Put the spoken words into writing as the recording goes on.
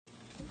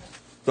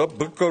The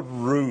book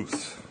of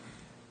Ruth.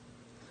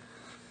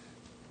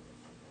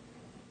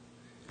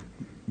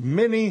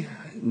 Many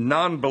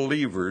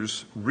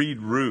non-believers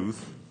read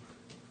Ruth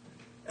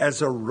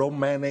as a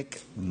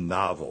romantic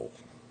novel.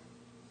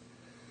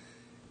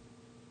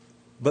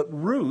 But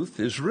Ruth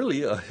is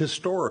really a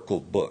historical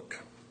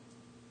book.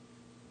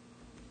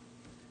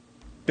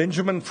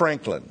 Benjamin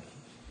Franklin,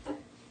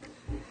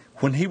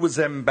 when he was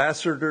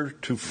ambassador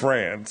to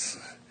France,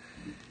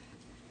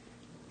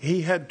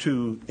 he had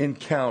to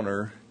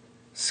encounter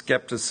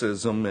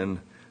skepticism and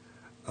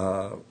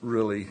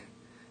really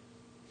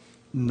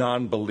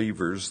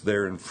non-believers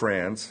there in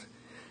France.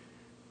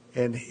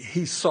 And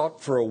he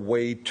sought for a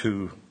way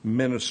to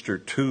minister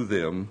to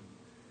them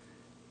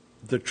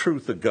the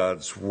truth of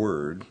God's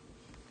word.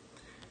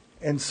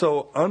 And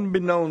so,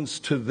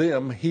 unbeknownst to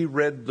them, he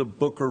read the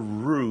book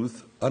of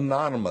Ruth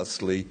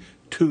anonymously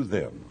to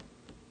them.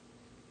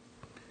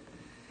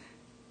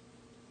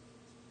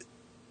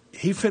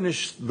 He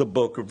finished the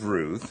book of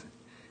Ruth,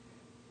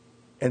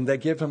 and they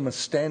gave him a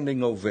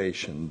standing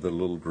ovation, the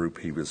little group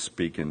he was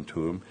speaking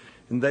to him.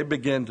 And they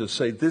began to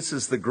say, "This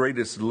is the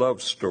greatest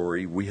love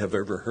story we have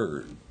ever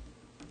heard."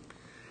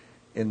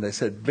 And they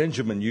said,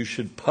 "Benjamin, you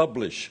should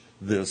publish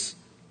this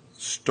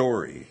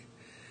story."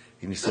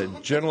 And he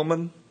said,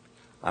 "Gentlemen,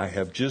 I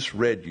have just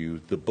read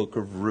you the book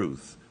of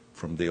Ruth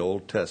from the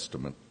Old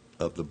Testament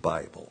of the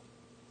Bible."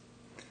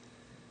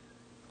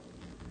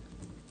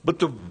 But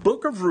the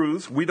book of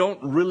Ruth, we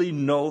don't really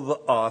know the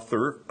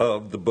author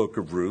of the book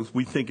of Ruth.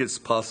 We think it's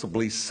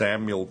possibly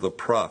Samuel the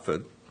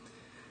prophet.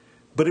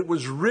 But it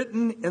was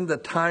written in the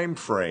time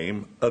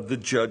frame of the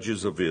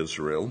judges of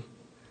Israel.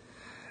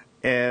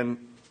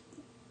 And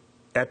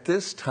at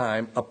this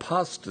time,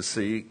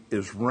 apostasy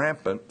is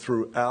rampant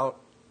throughout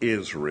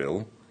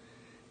Israel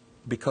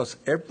because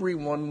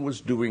everyone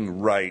was doing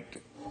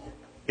right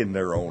in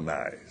their own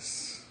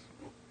eyes.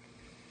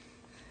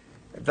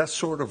 That's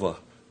sort of a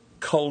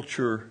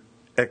culture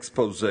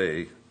expose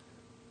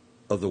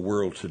of the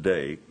world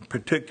today,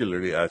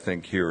 particularly, I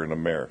think, here in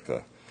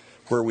America,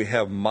 where we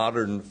have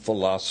modern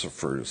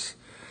philosophers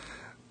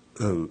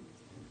who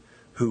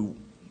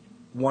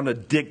want to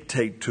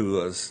dictate to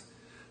us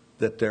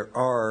that there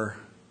are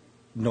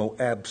no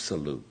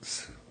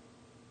absolutes.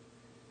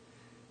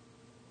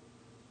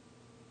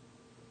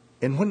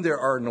 And when there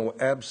are no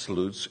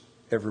absolutes,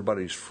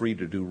 everybody's free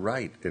to do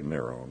right in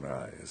their own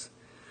eyes.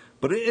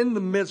 But in the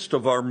midst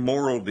of our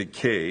moral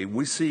decay,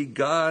 we see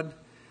God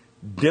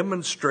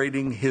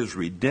demonstrating his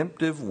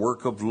redemptive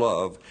work of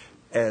love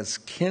as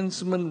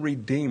kinsman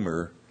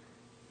redeemer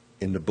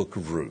in the book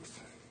of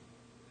Ruth.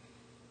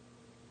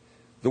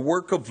 The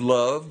work of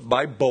love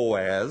by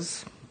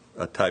Boaz,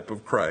 a type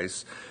of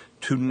Christ,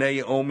 to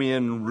Naomi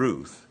and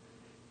Ruth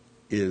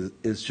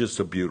is just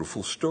a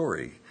beautiful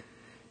story.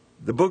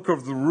 The book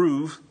of the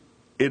Ruth,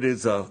 it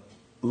is a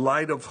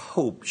light of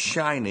hope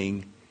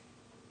shining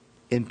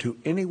into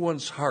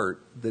anyone's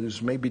heart that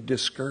is maybe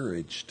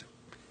discouraged.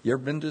 You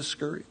ever been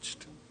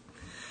discouraged?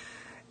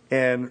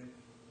 And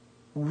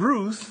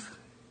Ruth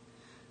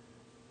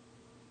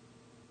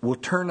will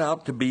turn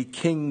out to be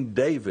King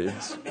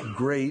David's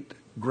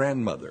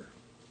great-grandmother.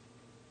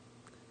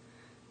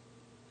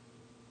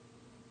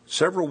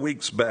 Several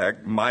weeks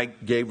back,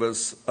 Mike gave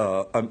us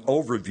an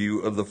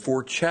overview of the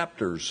 4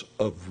 chapters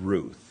of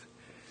Ruth.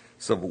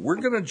 So we're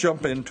going to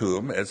jump into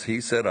them, as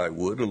he said I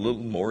would, a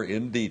little more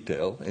in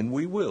detail, and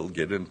we will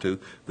get into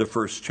the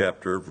first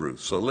chapter of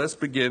Ruth. So let's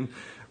begin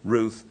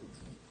Ruth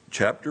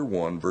chapter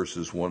 1,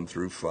 verses 1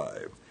 through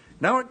 5.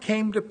 Now it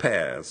came to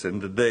pass in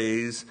the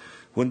days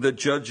when the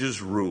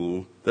judges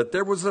ruled that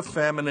there was a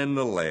famine in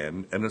the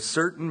land, and a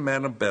certain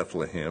man of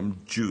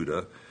Bethlehem,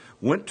 Judah,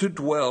 went to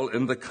dwell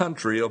in the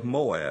country of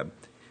Moab,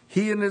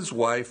 he and his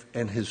wife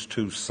and his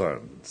 2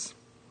 sons.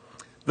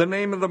 The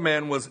name of the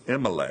man was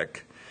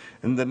Elimelech,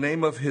 and the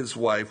name of his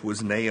wife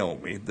was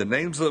Naomi. The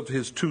names of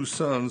his 2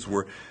 sons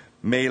were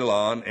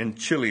Mahlon and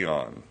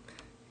Chilion,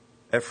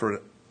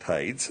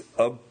 Ephrathites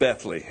of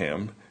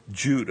Bethlehem,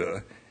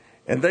 Judah.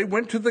 And they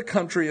went to the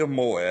country of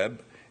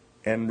Moab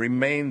and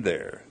remained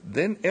there.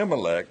 Then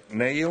Elimelech,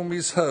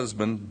 Naomi's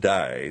husband,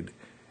 died,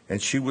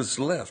 and she was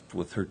left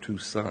with her 2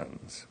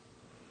 sons.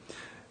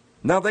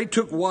 Now they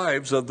took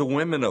wives of the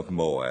women of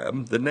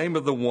Moab. The name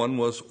of the one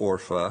was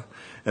Orpah,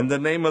 and the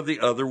name of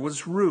the other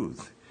was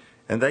Ruth.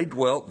 And they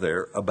dwelt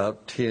there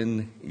about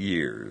 10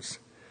 years.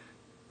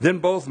 Then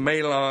both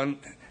Mahlon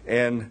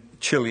and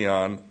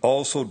Chilion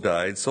also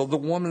died, so the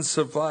woman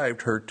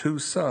survived her 2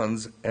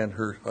 sons and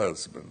her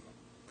husband.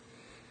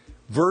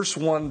 Verse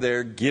 1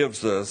 there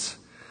gives us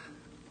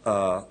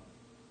the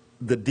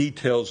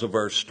details of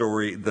our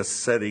story, the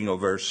setting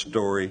of our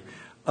story.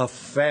 A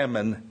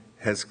famine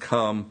has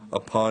come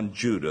upon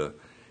Judah,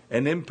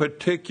 and in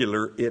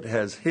particular, it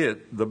has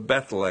hit the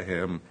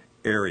Bethlehem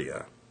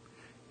area.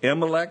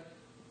 Elimelech,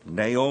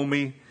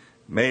 Naomi,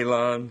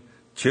 Mahlon,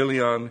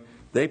 Chilion,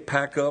 they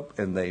pack up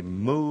and they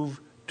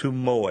move to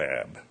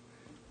Moab.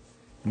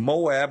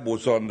 Moab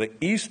was on the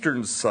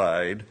eastern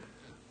side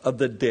of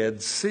the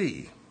Dead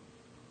Sea.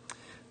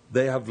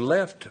 They have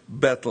left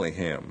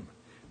Bethlehem.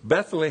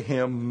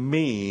 Bethlehem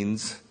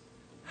means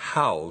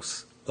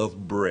house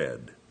of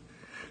bread.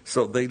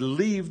 So they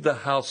leave the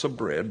house of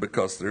bread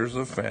because there's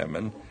a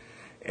famine.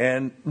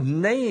 And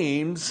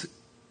names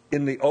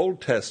in the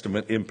Old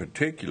Testament in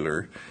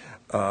particular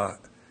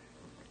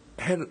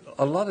had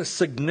a lot of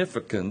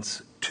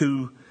significance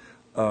to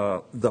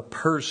the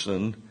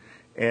person.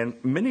 And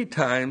many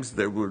times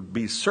there would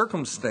be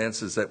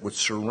circumstances that would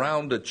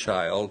surround a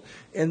child,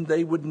 and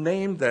they would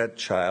name that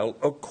child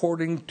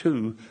according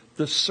to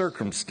the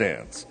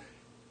circumstance.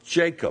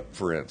 Jacob,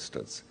 for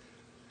instance.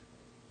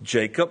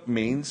 Jacob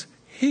means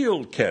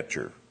heel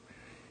catcher.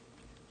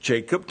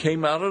 Jacob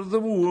came out of the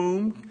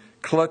womb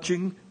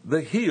clutching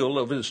the heel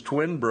of his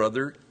twin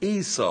brother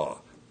Esau,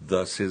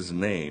 thus his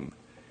name.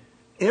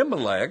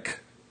 Elimelech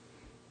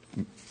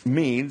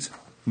means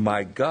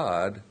my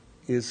God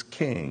is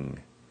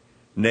king.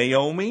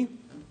 Naomi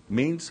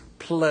means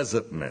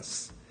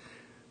pleasantness.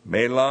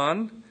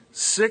 Mahlon,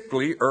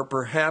 sickly or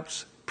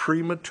perhaps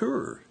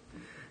premature.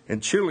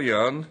 And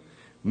Chilion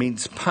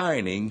means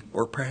pining,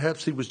 or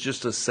perhaps he was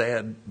just a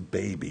sad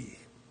baby.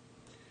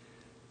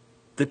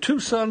 The two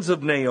sons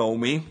of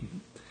Naomi,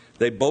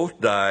 they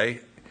both die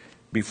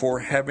before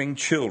having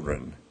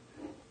children.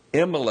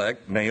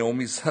 Elimelech,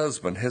 Naomi's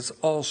husband, has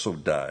also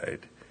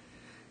died.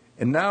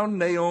 And now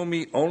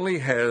Naomi only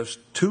has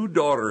two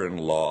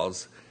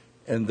daughter-in-laws,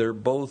 and they're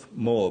both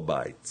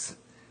Moabites,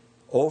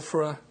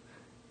 Orpah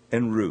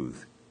and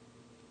Ruth.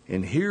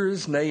 And here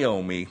is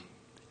Naomi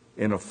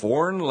in a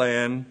foreign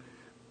land,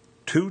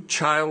 two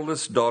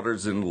childless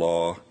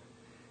daughters-in-law,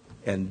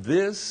 and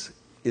this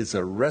is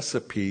a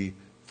recipe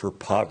for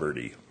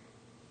poverty.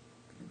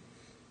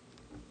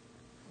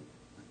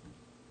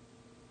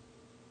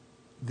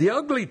 The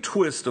ugly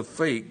twist of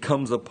fate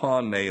comes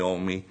upon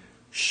Naomi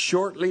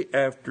shortly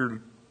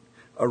after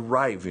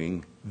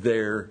arriving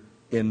there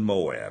in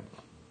Moab.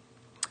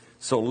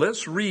 So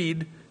let's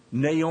read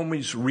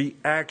Naomi's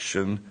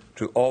reaction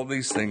to all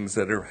these things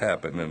that have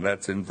happened, and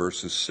that's in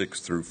verses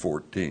 6 through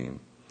 14.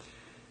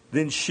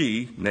 Then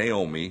she,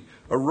 Naomi,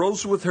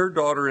 arose with her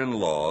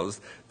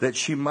daughter-in-laws that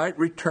she might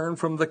return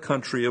from the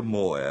country of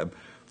Moab,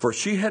 for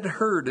she had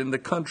heard in the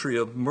country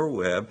of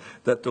Moab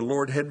that the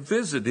Lord had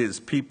visited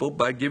his people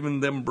by giving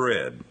them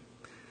bread.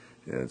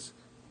 Yes,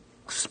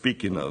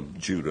 speaking of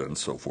Judah and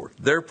so forth.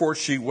 Therefore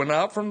she went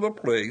out from the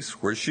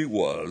place where she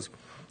was,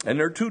 and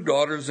her two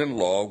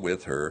daughters-in-law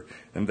with her,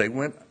 and they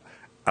went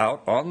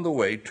out on the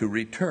way to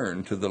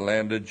return to the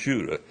land of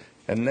Judah.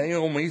 And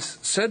Naomi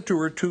said to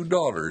her two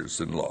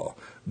daughters-in-law,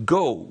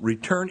 Go,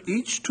 return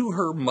each to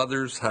her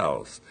mother's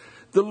house.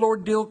 The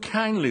Lord deal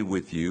kindly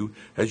with you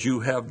as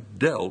you have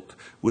dealt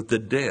with the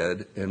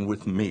dead and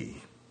with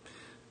me.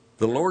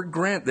 The Lord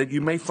grant that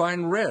you may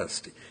find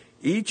rest,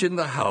 each in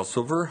the house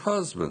of her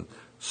husband.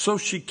 So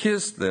she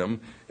kissed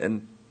them,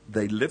 and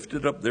they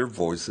lifted up their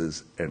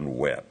voices and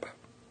wept.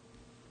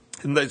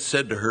 And they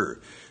said to her,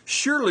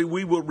 Surely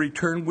we will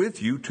return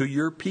with you to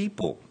your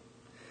people.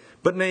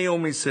 But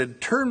Naomi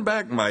said, Turn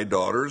back, my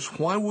daughters.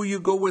 Why will you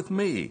go with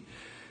me?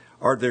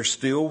 Are there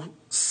still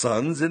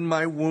sons in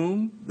my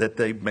womb, that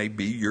they may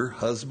be your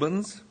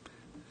husbands?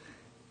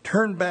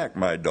 Turn back,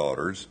 my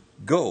daughters.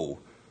 Go,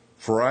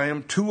 for I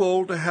am too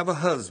old to have a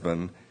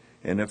husband.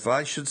 And if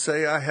I should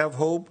say I have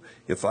hope,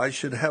 if I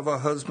should have a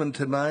husband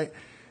tonight,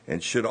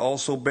 and should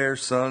also bear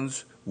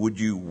sons, would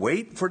you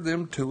wait for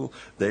them till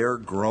they are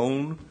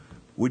grown?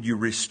 Would you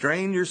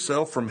restrain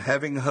yourself from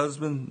having a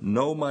husband?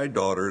 No, my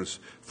daughters,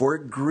 for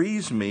it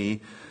grieves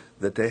me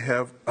that they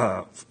have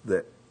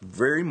that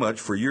very much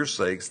for your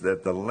sakes,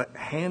 that the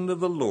hand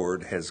of the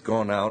Lord has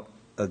gone out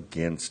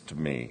against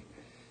me.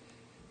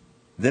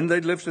 Then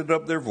they lifted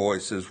up their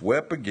voices,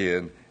 wept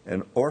again,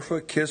 and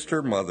Orpah kissed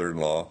her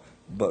mother-in-law,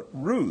 but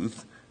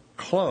Ruth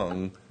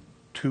clung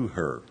to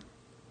her.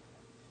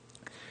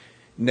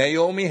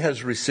 Naomi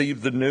has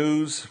received the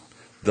news.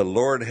 The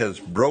Lord has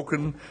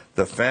broken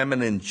the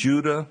famine in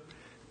Judah,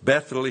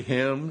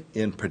 Bethlehem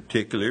in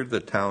particular, the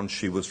town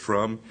she was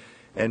from.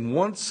 And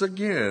once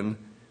again,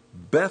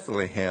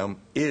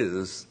 Bethlehem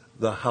is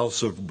the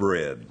house of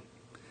bread.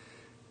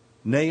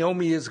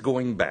 Naomi is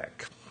going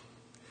back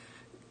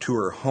to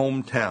her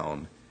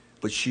hometown,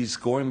 but she's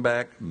going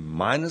back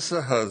minus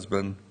a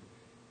husband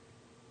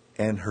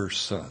and her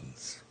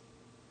sons.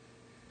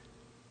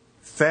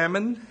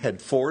 Famine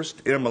had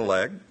forced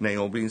Elimelech,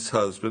 Naomi's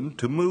husband,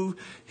 to move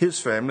his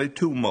family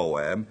to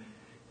Moab,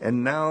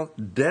 and now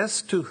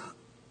death to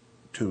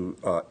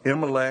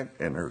Elimelech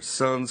and her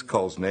sons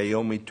caused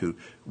Naomi to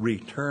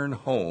return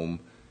home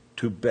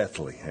to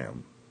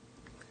Bethlehem.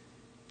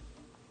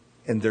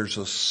 And there's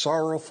a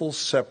sorrowful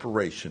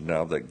separation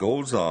now that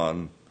goes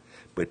on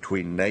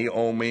between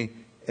Naomi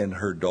and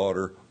her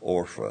daughter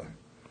Orpah.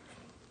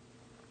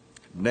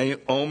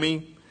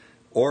 Naomi,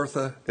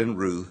 Orpah, and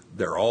Ruth,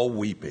 they're all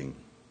weeping.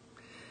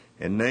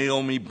 And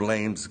Naomi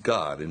blames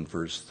God in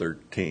verse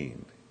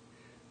 13.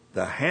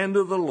 The hand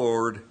of the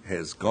Lord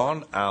has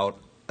gone out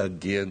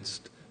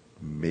against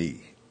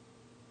me.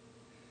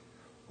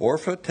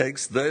 Orpah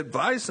takes the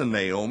advice of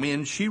Naomi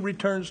and she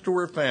returns to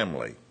her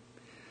family.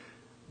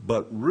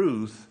 But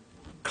Ruth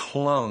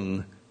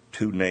clung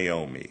to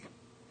Naomi.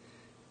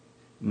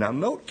 Now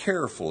note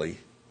carefully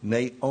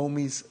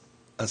Naomi's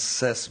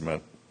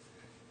assessment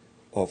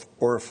of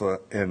Orpah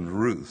and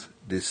Ruth's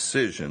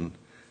decision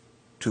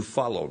to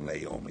follow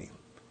Naomi.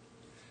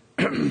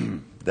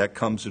 That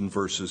comes in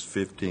verses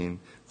 15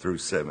 through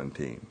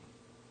 17.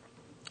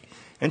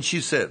 And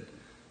she said,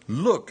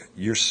 "Look,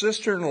 your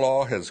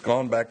sister-in-law has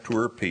gone back to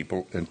her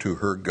people and to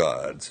her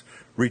gods.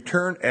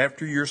 Return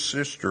after your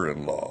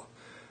sister-in-law."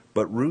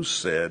 But Ruth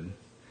said,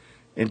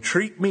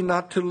 "Entreat me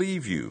not to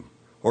leave you,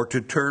 or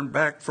to turn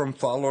back from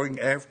following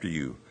after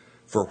you.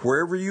 For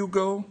wherever you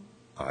go,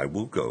 I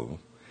will go,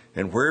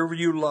 and wherever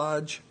you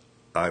lodge,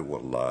 I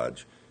will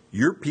lodge.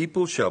 Your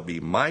people shall be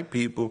my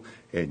people,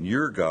 and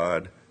your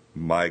God,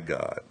 my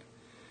God.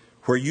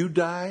 Where you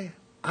die,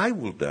 I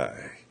will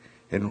die,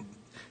 and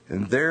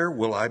there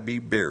will I be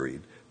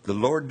buried. The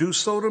Lord do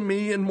so to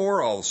me, and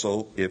more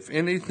also, if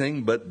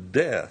anything but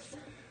death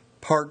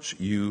parts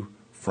you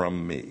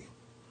from me."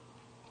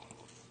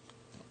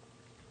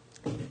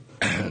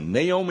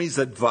 Naomi's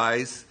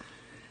advice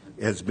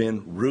has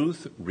been,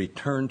 "Ruth,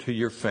 return to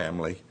your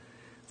family,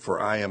 for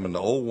I am an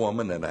old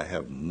woman and I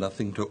have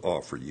nothing to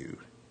offer you.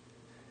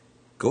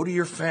 Go to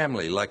your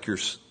family like your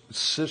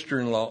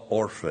sister-in-law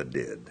Orpah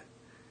did."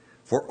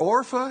 For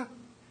Orpah,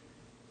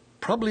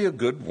 probably a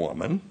good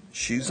woman,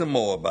 she's a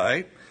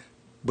Moabite,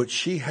 but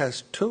she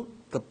has took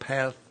the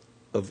path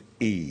of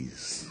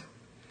ease,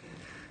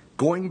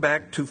 going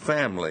back to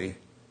family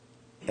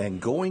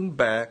and going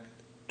back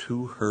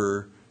to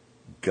her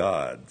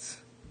gods.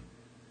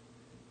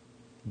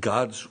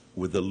 Gods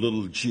with a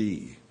little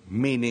g,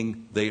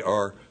 meaning they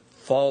are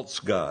false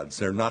gods.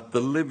 They're not the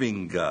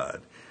living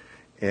God.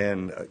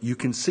 And you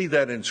can see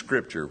that in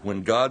Scripture.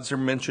 When gods are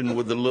mentioned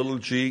with a little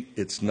g,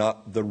 it's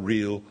not the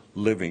real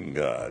living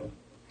God.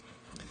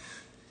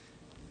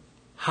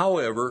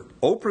 However,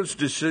 Oprah's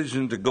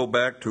decision to go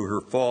back to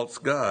her false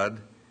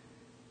god,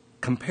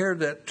 compare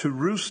that to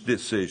Ruth's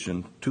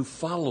decision to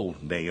follow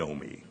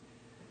Naomi.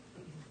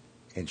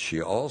 And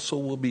she also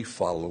will be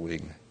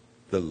following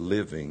the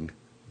living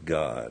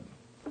God.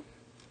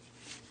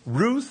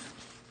 Ruth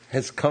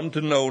has come to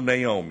know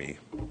Naomi.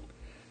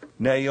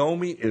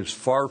 Naomi is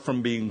far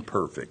from being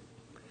perfect.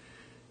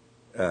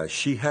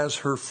 She has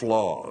her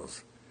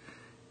flaws,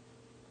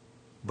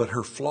 but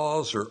her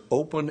flaws are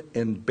open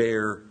and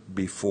bare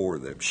before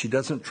them. She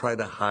doesn't try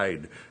to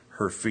hide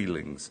her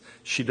feelings.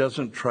 She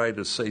doesn't try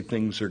to say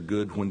things are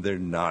good when they're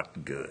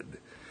not good.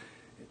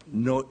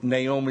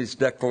 Naomi's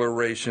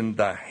declaration,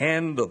 "The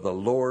hand of the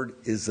Lord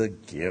is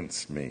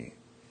against me."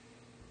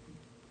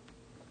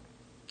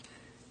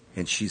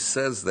 And she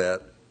says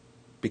that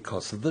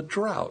because of the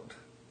drought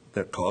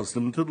that caused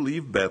them to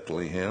leave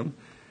Bethlehem,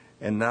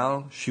 and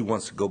now she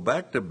wants to go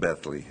back to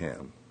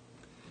Bethlehem.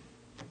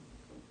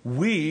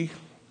 We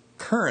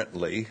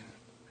currently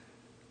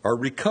are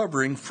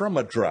recovering from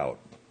a drought.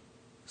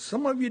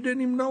 Some of you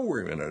didn't even know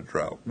we're in a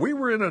drought. We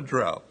were in a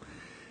drought.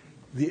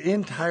 The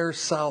entire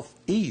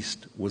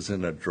southeast was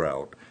in a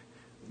drought.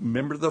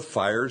 Remember the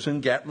fires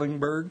in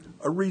Gatlinburg?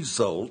 A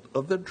result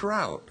of the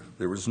drought.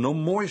 There was no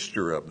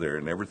moisture up there,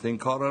 and everything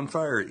caught on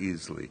fire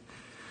easily.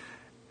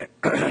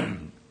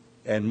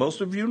 And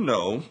most of you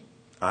know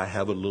I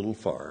have a little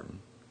farm.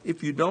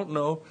 If you don't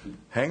know,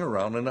 hang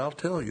around and I'll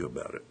tell you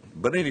about it.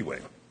 But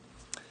anyway,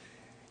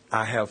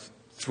 I have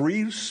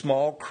 3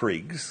 small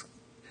creeks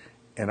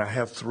and I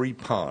have 3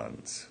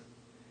 ponds,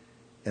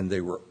 and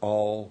they were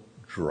all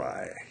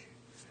dry.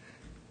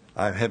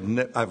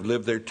 I've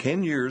lived there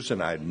 10 years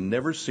and I've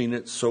never seen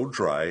it so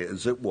dry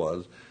as it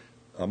was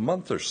a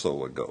month or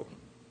so ago.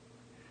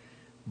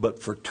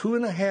 But for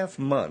 2.5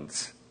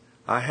 months,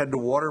 I had to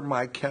water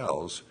my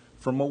cows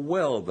from a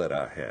well that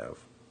I have.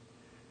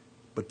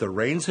 But the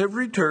rains have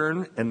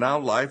returned, and now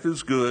life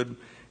is good,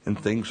 and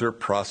things are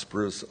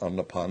prosperous on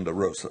the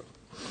Ponderosa.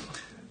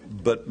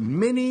 But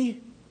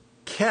many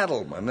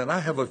cattlemen, and I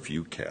have a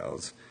few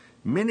cows,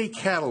 many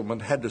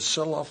cattlemen had to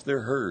sell off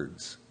their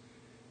herds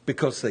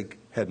because they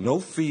had no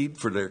feed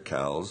for their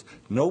cows,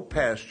 no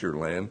pasture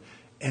land,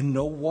 and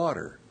no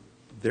water.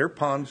 Their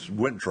ponds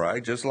went dry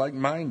just like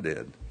mine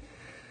did.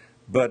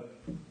 But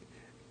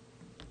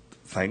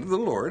thank the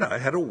Lord, I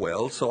had a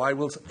well, so I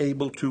was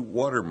able to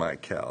water my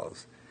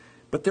cows.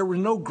 But there were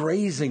no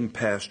grazing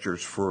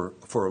pastures for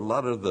a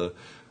lot of the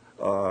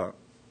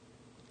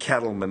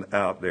cattlemen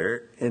out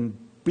there, and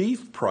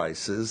beef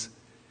prices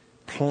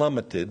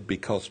plummeted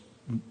because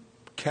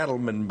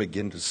cattlemen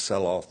began to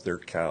sell off their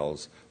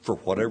cows for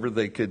whatever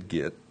they could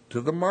get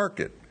to the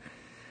market.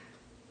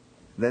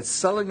 That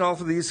selling off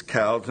of these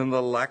cows and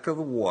the lack of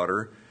the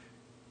water,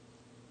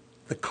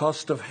 the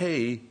cost of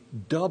hay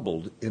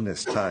doubled in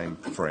this time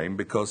frame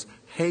because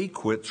hay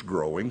quits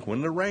growing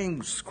when the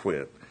rains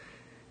quit.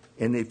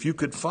 And if you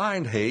could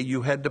find hay,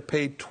 you had to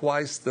pay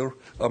twice the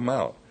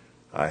amount.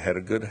 I had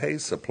a good hay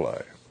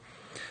supply.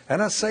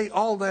 And I say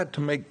all that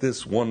to make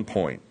this one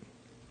point.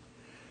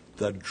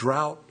 The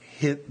drought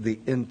hit the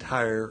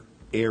entire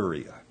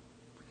area.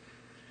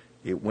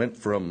 It went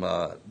from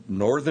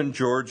northern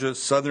Georgia,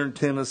 southern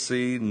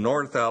Tennessee,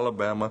 North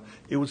Alabama.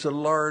 It was a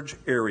large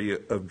area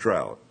of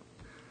drought.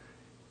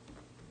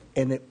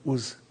 And it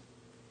was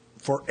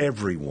for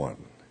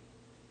everyone.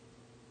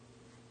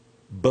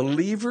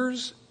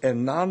 Believers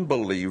and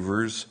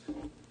non-believers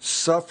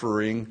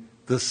suffering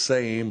the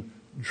same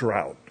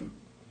drought.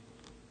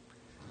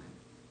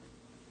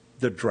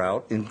 The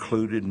drought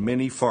included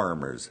many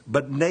farmers,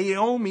 but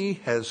Naomi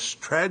has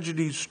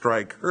tragedy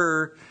strike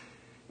her,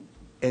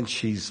 and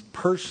she's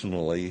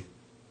personally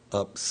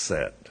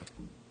upset.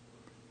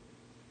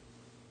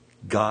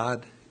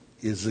 God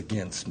is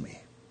against me.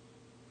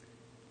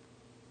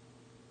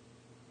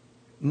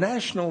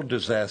 National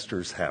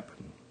disasters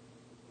happen.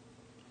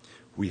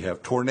 We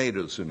have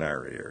tornadoes in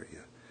our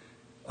area.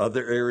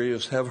 Other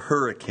areas have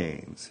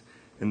hurricanes,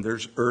 and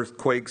there's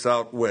earthquakes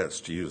out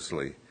west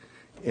usually.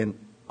 And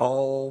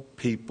all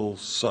people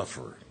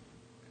suffer.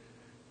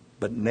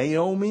 But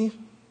Naomi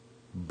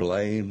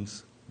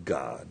blames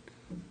God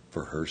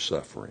for her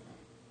suffering.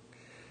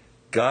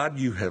 God,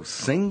 you have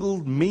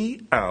singled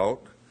me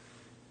out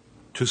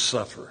to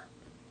suffer.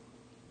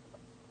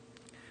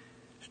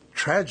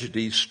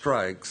 Tragedy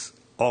strikes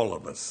all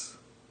of us.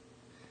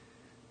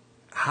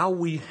 How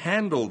we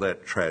handle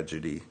that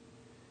tragedy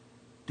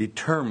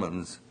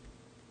determines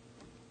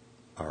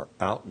our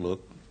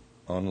outlook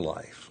on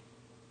life.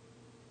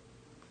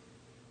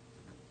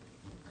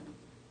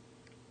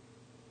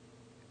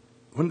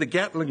 When the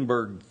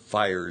Gatlinburg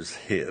fires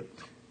hit,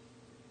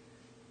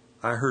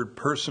 I heard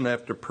person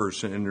after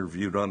person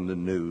interviewed on the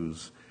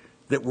news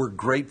that were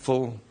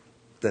grateful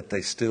that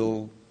they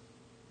still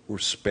were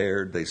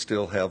spared, they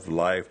still have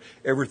life.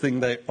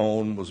 Everything they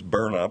own was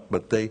burned up,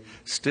 but they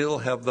still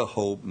have the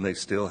hope and they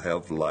still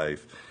have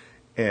life.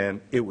 And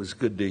it was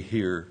good to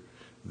hear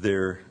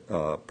their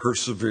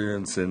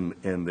perseverance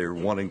and their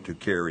wanting to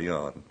carry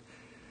on.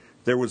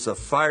 There was a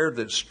fire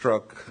that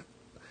struck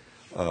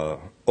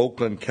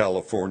Oakland,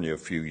 California a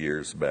few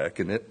years back,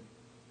 and it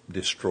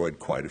destroyed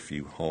quite a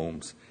few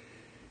homes.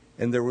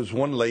 And there was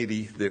one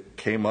lady that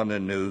came on the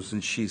news,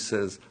 and she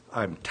says,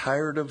 I'm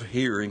tired of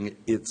hearing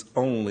it's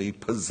only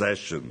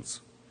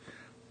possessions.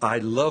 I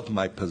love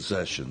my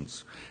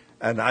possessions,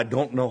 and I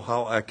don't know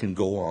how I can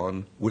go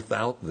on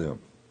without them.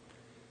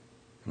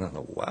 And I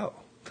thought, wow,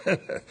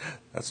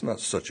 that's not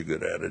such a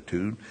good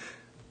attitude.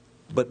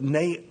 But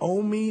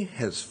Naomi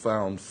has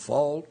found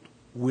fault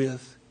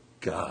with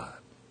God.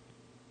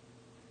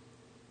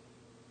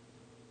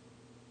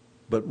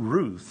 But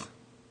Ruth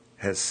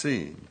has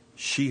seen,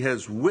 she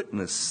has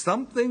witnessed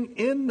something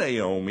in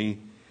Naomi's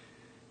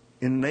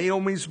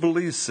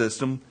belief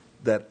system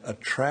that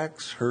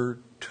attracts her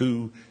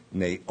to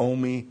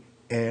Naomi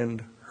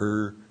and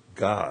her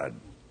God.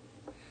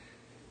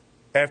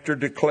 After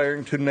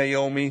declaring to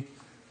Naomi,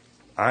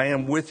 I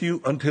am with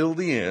you until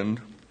the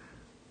end,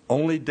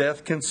 only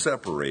death can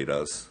separate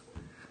us,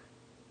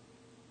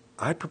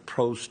 I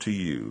propose to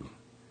you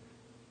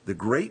the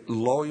great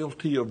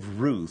loyalty of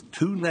Ruth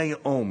to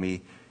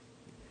Naomi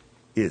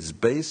is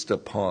based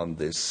upon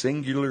this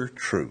singular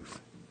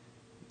truth.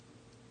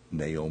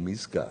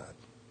 Naomi's God.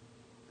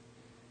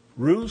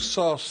 Ruth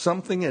saw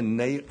something in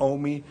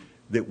Naomi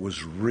that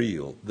was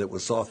real, that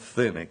was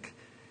authentic,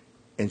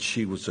 and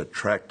she was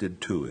attracted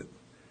to it.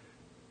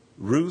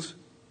 Ruth,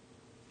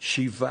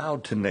 she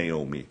vowed to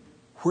Naomi,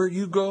 where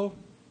you go,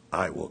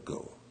 I will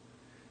go.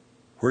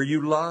 Where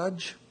you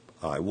lodge,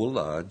 I will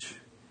lodge.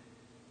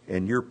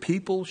 And your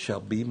people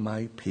shall be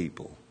my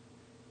people.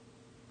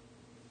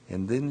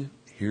 And then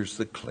here's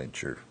the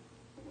clincher.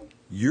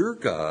 Your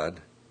God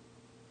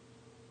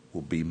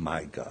will be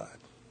my God.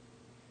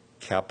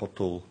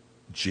 Capital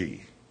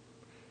G.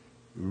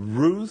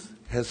 Ruth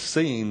has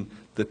seen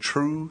the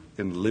true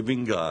and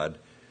living God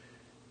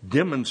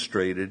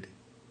demonstrated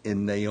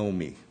in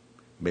Naomi.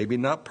 Maybe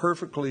not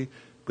perfectly,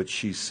 but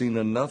she's seen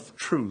enough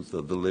truth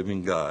of the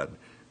living God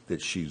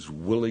that she's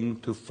willing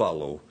to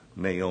follow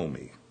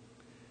Naomi.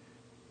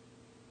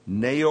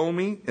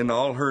 Naomi, in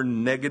all her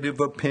negative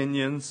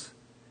opinions,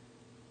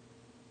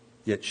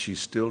 yet she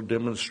still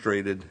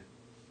demonstrated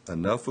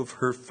enough of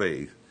her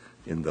faith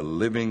in the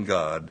living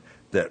God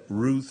that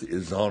Ruth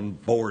is on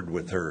board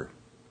with her.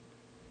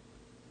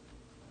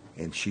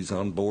 And she's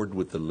on board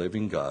with the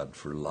living God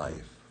for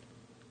life.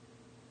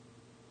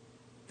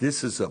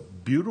 This is a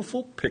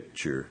beautiful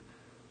picture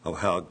of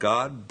how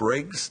God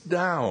breaks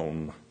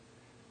down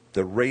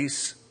the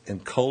race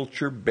and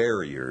culture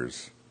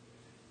barriers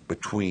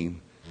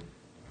between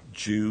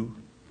Jew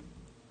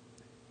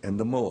and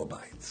the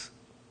Moabites.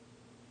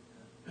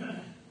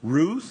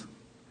 Ruth,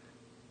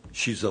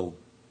 she's a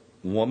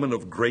woman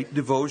of great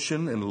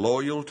devotion and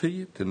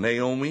loyalty to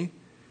Naomi,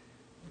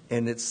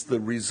 and it's the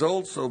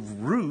results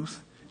of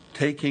Ruth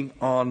taking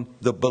on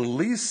the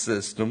belief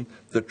system,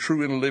 the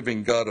true and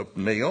living God of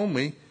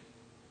Naomi,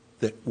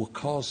 that will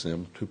cause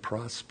them to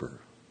prosper.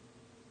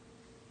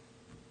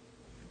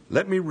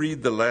 Let me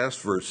read the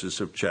last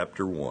verses of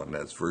chapter 1.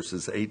 That's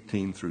verses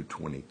 18 through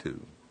 22.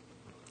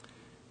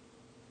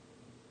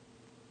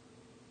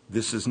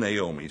 This is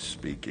Naomi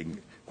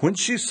speaking. When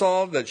she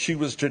saw that she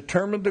was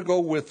determined to go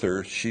with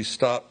her, she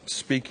stopped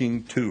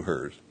speaking to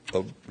her,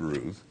 of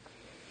Ruth.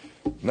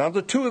 Now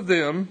the two of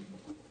them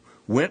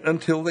went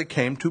until they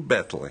came to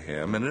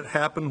Bethlehem. And it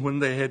happened when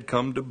they had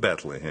come to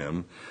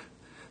Bethlehem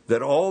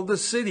that all the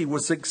city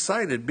was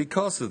excited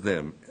because of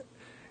them.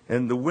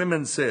 And the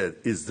women said,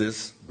 "Is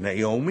this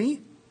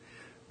Naomi?"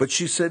 But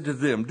she said to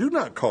them, "Do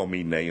not call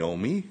me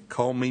Naomi,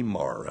 call me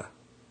Mara.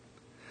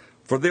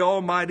 For the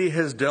Almighty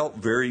has dealt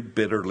very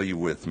bitterly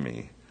with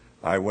me.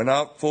 I went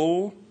out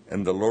full,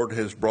 and the Lord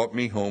has brought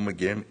me home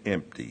again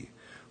empty.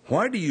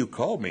 Why do you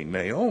call me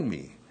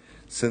Naomi?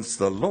 Since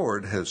the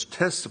Lord has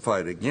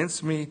testified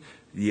against me,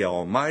 the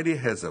Almighty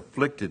has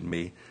afflicted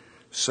me."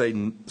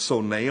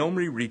 So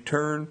Naomi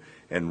returned,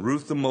 and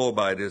Ruth the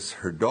Moabitess,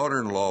 her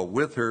daughter-in-law,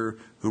 with her,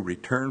 who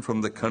returned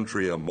from the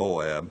country of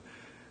Moab.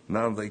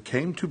 Now they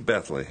came to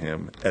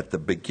Bethlehem at the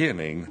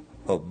beginning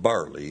of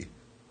barley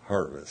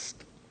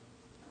harvest.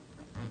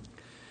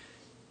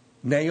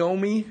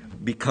 Naomi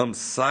becomes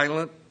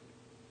silent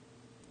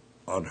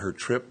on her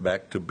trip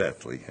back to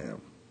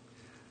Bethlehem.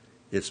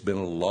 It's been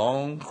a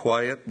long,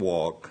 quiet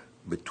walk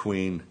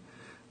between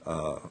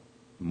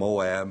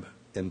Moab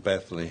and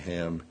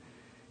Bethlehem,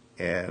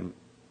 and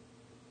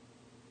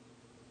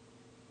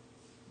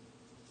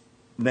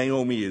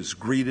Naomi is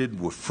greeted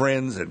with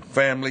friends and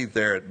family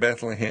there at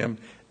Bethlehem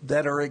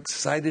that are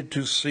excited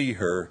to see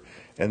her,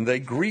 and they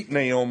greet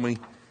Naomi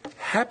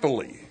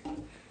happily.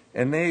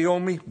 And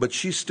Naomi, but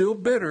she's still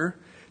bitter,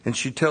 and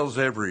she tells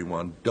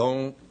everyone,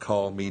 "Don't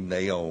call me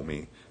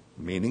Naomi,"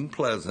 meaning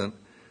pleasant,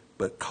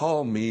 but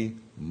call me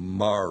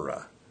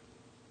Mara,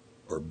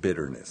 or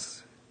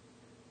bitterness.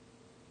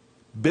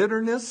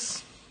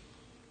 Bitterness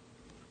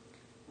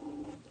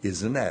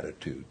is an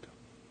attitude.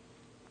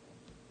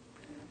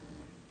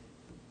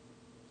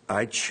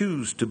 I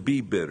choose to be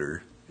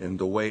bitter in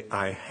the way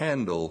I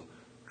handle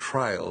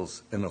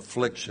trials and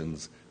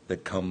afflictions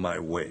that come my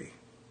way.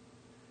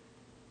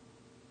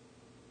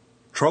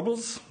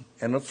 Troubles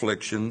and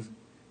afflictions,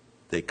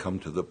 they come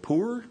to the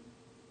poor,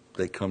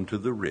 they come to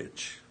the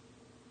rich.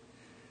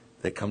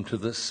 They come to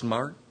the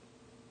smart,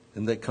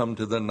 and they come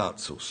to the not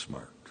so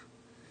smart.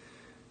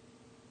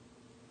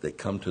 They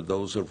come to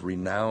those of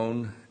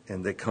renown,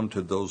 and they come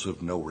to those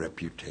of no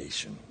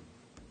reputation.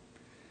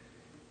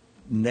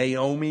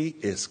 Naomi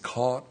is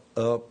caught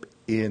up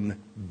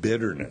in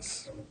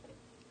bitterness.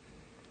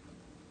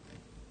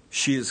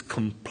 She is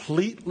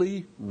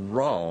completely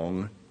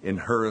wrong in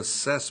her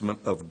assessment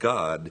of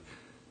God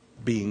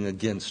being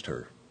against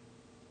her.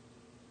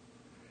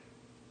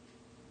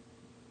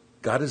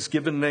 God has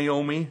given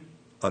Naomi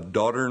a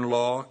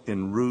daughter-in-law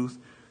in Ruth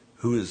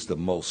who is the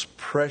most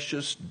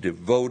precious,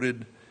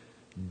 devoted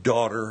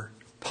daughter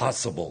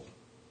possible.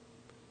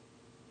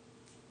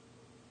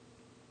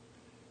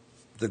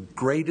 The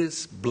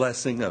greatest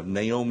blessing of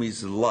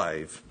Naomi's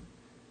life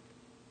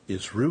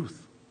is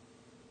Ruth.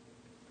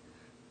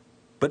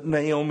 But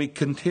Naomi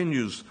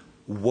continues,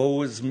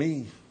 "Woe is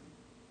me."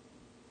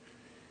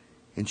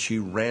 And she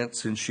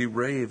rants and she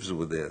raves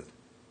with it.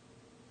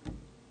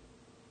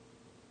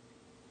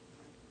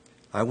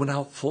 I went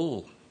out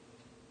full,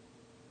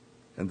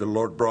 and the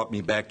Lord brought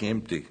me back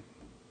empty.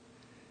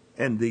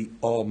 And the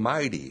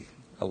Almighty,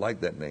 I like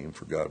that name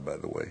for God, by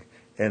the way,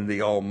 and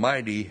the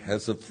Almighty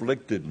has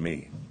afflicted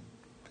me.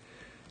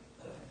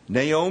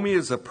 Naomi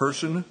is a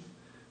person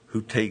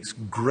who takes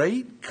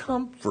great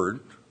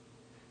comfort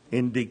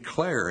in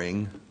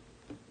declaring,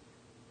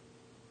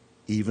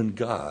 even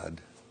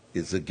God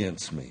is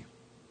against me.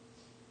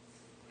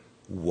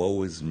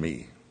 Woe is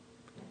me.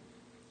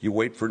 You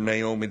wait for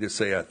Naomi to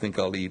say, "I think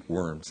I'll eat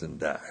worms and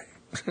die."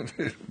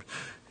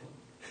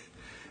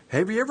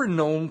 Have you ever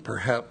known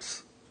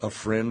perhaps a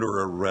friend or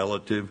a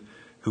relative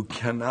who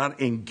cannot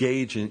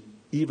engage in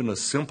even a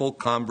simple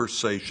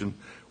conversation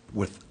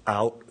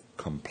without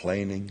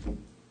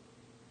complaining?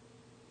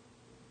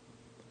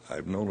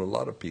 I've known a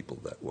lot of people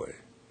that way.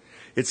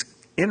 It's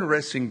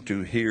interesting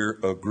to hear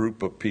a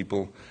group of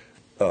people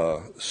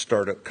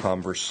start a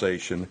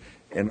conversation,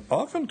 and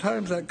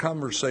oftentimes that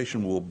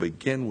conversation will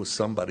begin with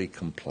somebody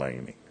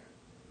complaining.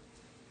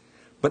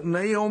 But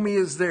Naomi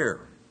is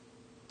there.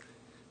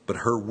 But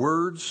her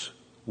words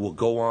will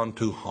go on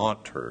to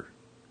haunt her.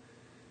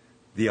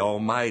 The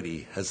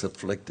Almighty has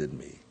afflicted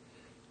me.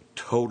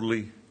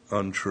 Totally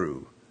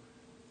untrue.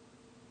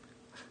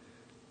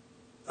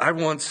 I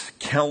once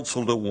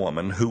counseled a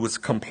woman who was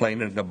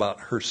complaining about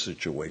her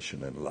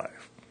situation in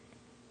life.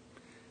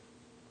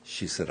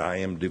 She said, "I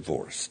am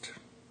divorced.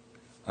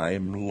 I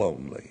am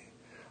lonely.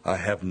 I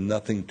have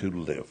nothing to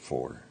live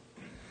for."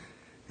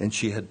 And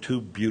she had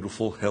 2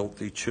 beautiful,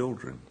 healthy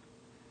children.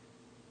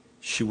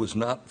 She was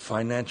not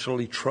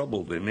financially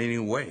troubled in any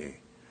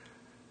way.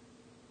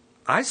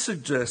 I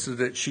suggested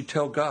that she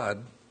tell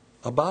God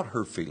about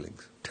her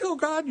feelings. Tell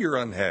God you're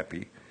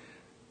unhappy.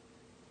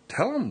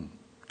 Tell him,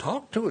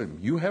 talk to him.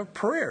 You have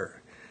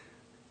prayer.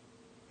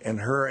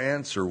 And her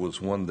answer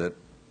was one that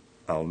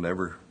I'll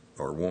never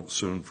or won't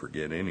soon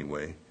forget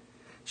anyway.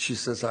 She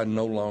says, "I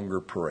no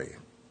longer pray.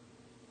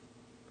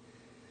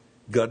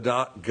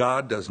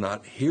 God does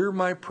not hear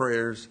my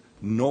prayers,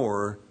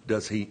 nor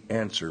does he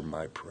answer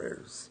my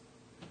prayers."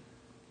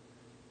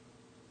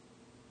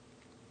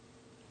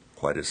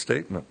 Quite a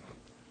statement.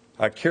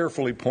 I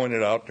carefully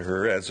pointed out to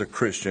her, as a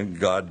Christian,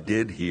 God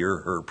did hear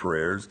her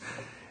prayers.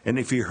 And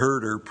if he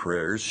heard her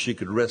prayers, she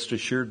could rest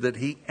assured that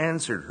he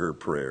answered her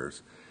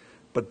prayers.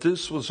 But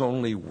this was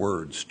only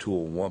words to a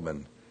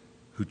woman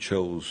who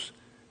chose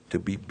to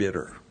be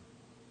bitter.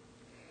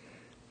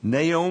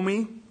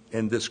 Naomi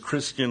and this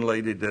Christian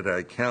lady that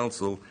I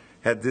counseled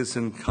had this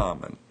in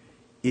common.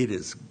 It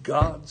is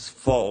God's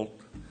fault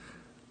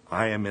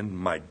I am in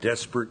my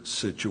desperate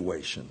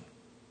situation.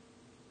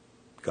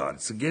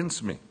 God's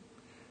against me.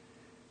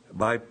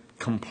 By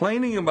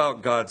complaining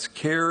about God's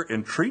care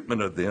and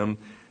treatment of them,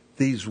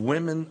 these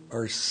women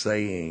are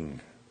saying,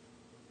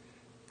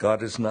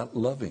 God is not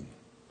loving,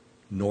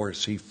 nor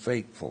is he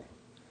faithful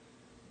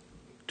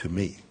to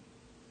me.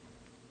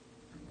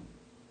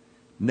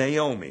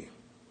 Naomi.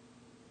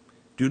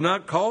 Do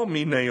not call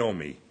me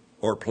Naomi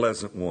or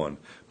pleasant one,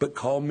 but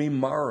call me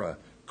Mara.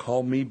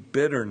 Call me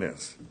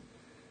bitterness.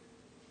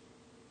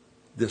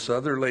 This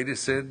other lady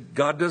said,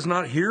 God does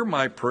not hear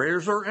my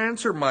prayers or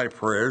answer my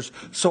prayers,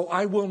 so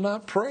I will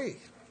not pray.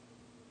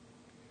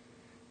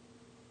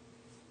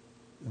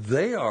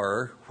 They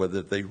are,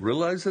 whether they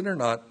realize it or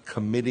not,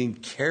 committing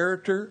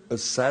character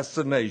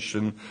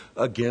assassination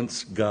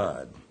against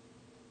God,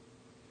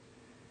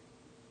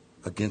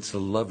 against a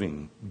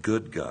loving,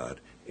 good God,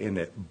 and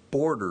it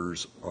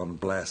borders on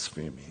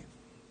blasphemy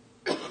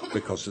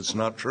because it's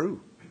not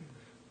true.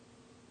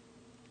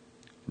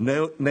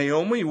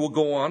 Naomi will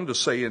go on to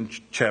say in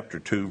chapter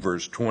 2,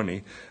 verse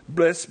 20,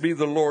 Blessed be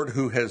the Lord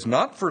who has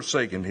not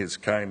forsaken his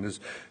kindness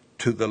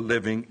to the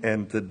living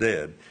and the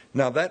dead.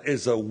 Now that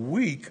is a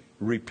weak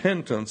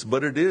repentance,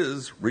 but it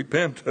is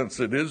repentance.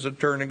 It is a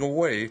turning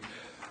away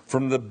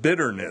from the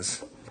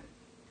bitterness.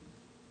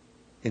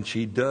 And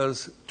she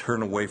does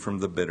turn away from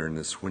the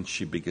bitterness when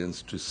she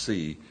begins to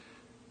see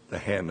the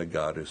hand of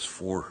God is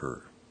for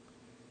her.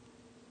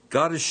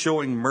 God is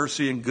showing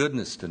mercy and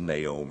goodness to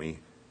Naomi,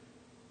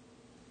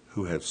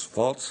 who has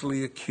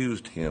falsely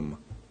accused him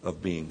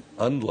of being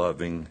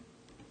unloving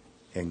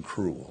and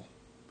cruel.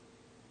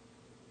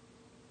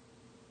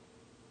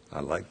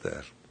 I like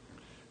that.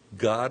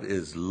 God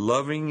is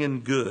loving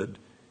and good,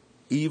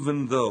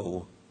 even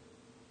though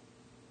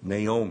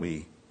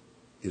Naomi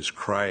is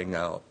crying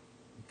out,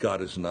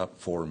 God is not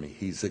for me,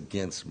 he's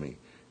against me.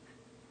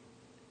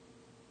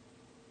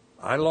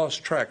 I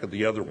lost track of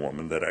the other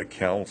woman that I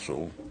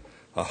counseled.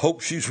 I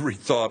hope she's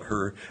rethought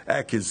her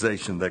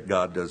accusation that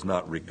God does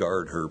not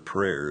regard her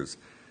prayers.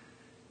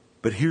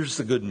 But here's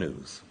the good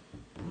news.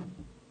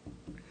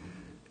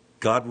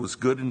 God was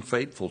good and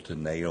faithful to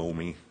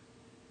Naomi,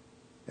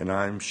 and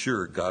I'm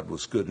sure God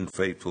was good and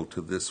faithful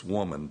to this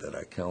woman that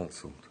I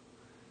counseled.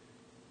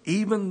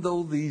 Even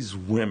though these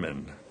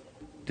women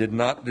did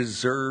not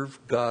deserve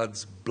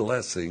God's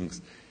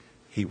blessings,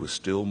 he was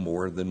still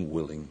more than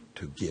willing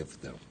to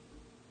give them.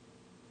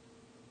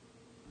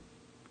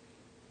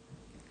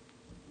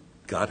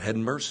 God had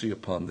mercy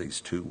upon these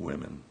two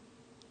women.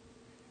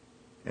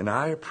 And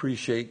I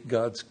appreciate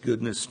God's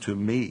goodness to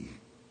me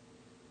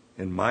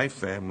and my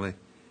family,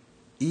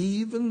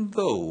 even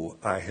though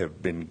I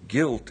have been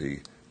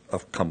guilty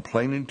of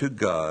complaining to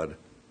God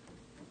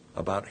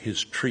about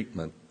his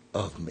treatment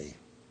of me.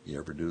 You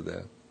ever do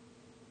that?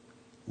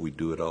 We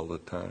do it all the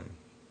time.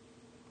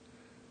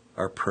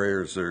 Our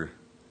prayers are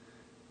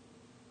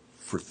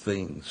for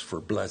things, for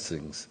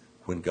blessings,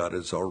 when God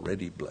has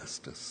already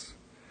blessed us.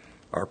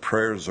 Our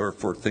prayers are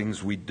for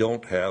things we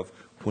don't have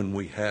when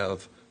we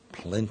have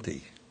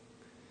plenty.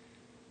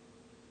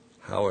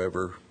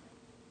 However,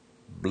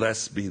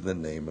 blessed be the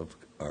name of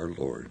our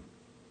Lord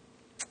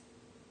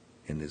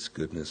and his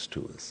goodness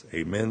to us.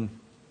 Amen.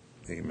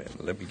 Amen.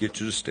 Let me get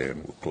you to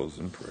stand. We'll close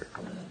in prayer.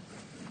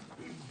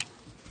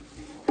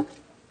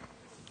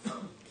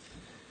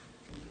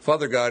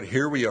 Father God,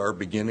 here we are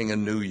beginning a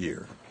new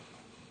year.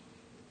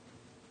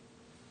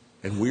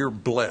 And we are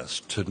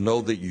blessed to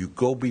know that you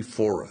go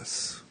before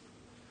us.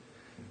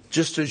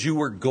 Just as you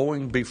were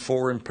going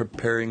before and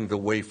preparing the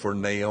way for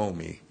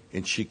Naomi,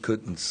 and she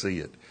couldn't see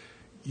it,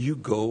 you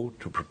go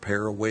to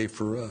prepare a way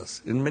for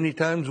us. And many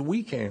times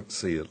we can't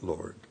see it,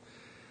 Lord.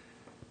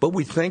 But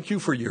we thank you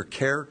for your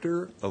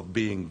character of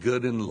being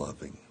good and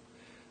loving,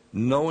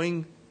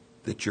 knowing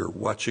that you're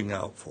watching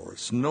out for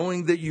us,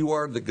 knowing that you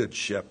are the good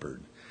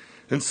shepherd.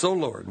 And so,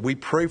 Lord, we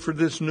pray for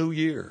this new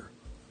year.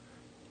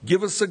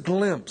 Give us a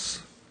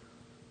glimpse.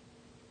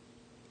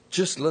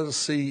 Just let us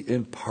see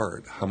in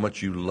part how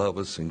much you love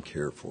us and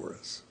care for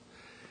us.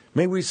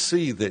 May we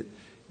see that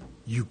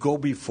you go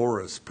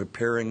before us,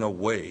 preparing a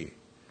way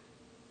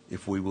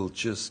if we will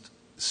just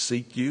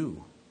seek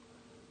you.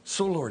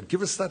 So, Lord,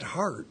 give us that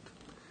heart.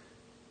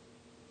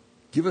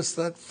 Give us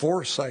that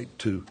foresight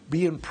to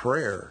be in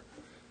prayer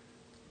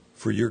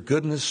for your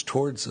goodness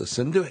towards us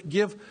and to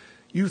give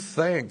you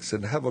thanks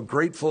and have a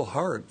grateful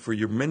heart for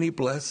your many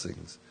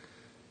blessings.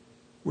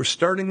 We're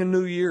starting a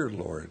new year,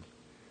 Lord.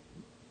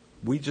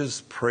 We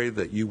just pray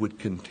that you would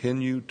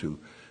continue to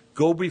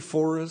go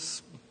before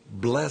us,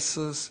 bless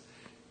us,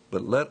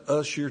 but let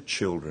us, your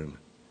children,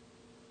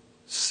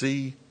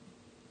 see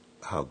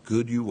how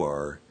good you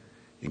are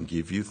and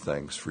give you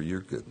thanks for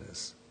your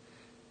goodness.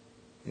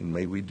 And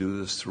may we do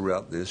this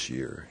throughout this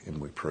year. And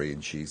we pray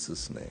in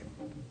Jesus' name.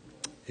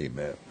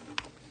 Amen.